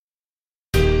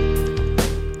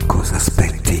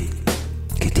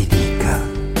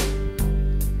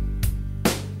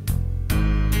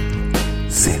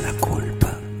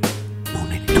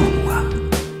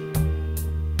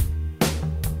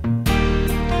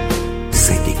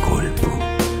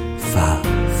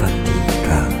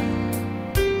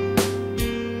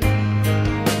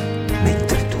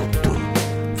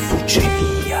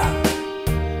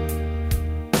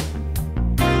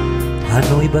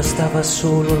bastava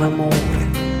solo l'amore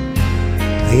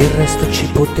e il resto ci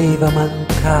poteva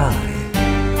mancare,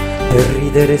 per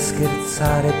ridere e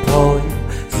scherzare poi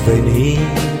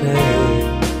svenire.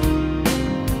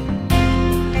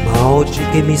 Ma oggi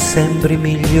che mi sembri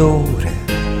migliore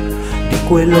di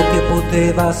quello che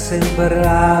poteva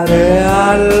sembrare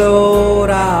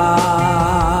allora,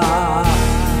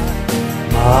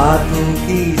 ma tu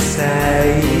chi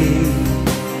sei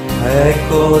e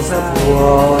cosa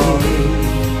vuoi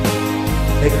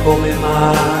e come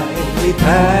mai mi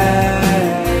pensi?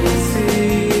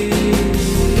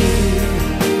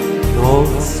 Non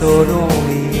sono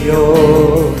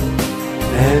io,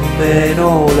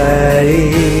 nemmeno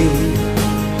lei,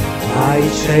 ma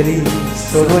i cieli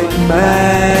sono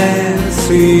immensi.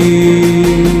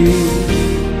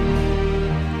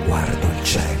 Guardo il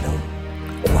cielo,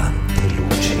 quante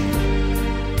luci,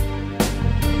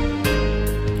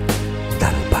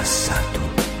 dal passato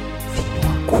fino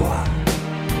a qua.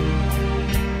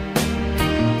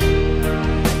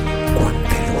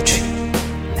 Quante luci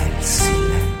nel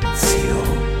silenzio,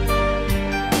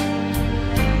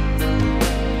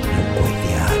 lungo i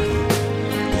viali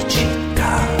di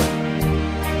città.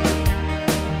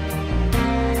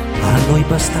 A noi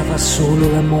bastava solo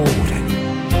l'amore,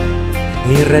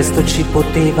 il resto ci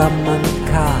poteva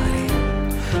mancare,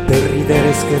 per ridere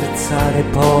e scherzare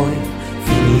poi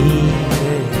finire.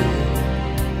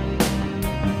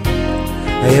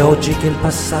 E oggi che il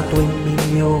passato è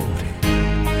migliore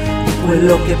di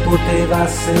quello che poteva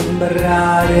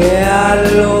sembrare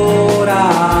allora,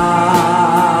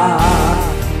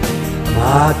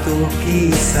 ma tu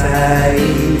chi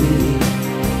sei?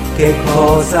 Che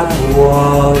cosa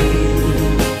vuoi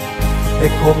e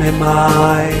come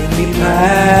mai mi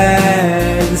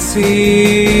pensi?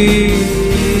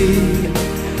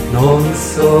 Non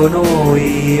sono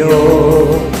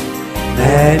io,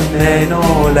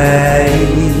 nemmeno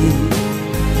lei,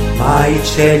 ma i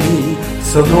cieli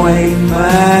sono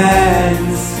immensi.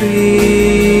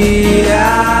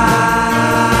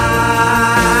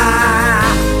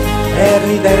 E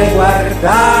ridere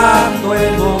guardando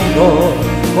il mondo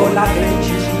con la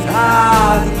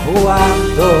felicità di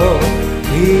quando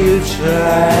il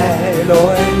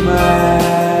cielo è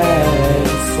immenso,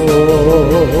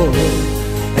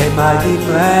 e mai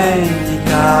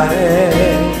dimenticare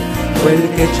quel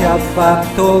che ci ha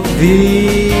fatto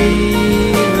vivere.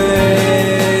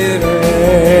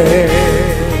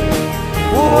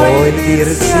 Vuoi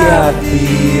dirsi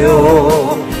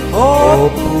addio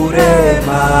oppure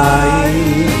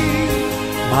mai,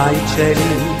 ma i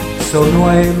cieli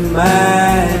sono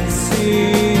immensi,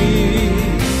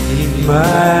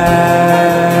 immensi.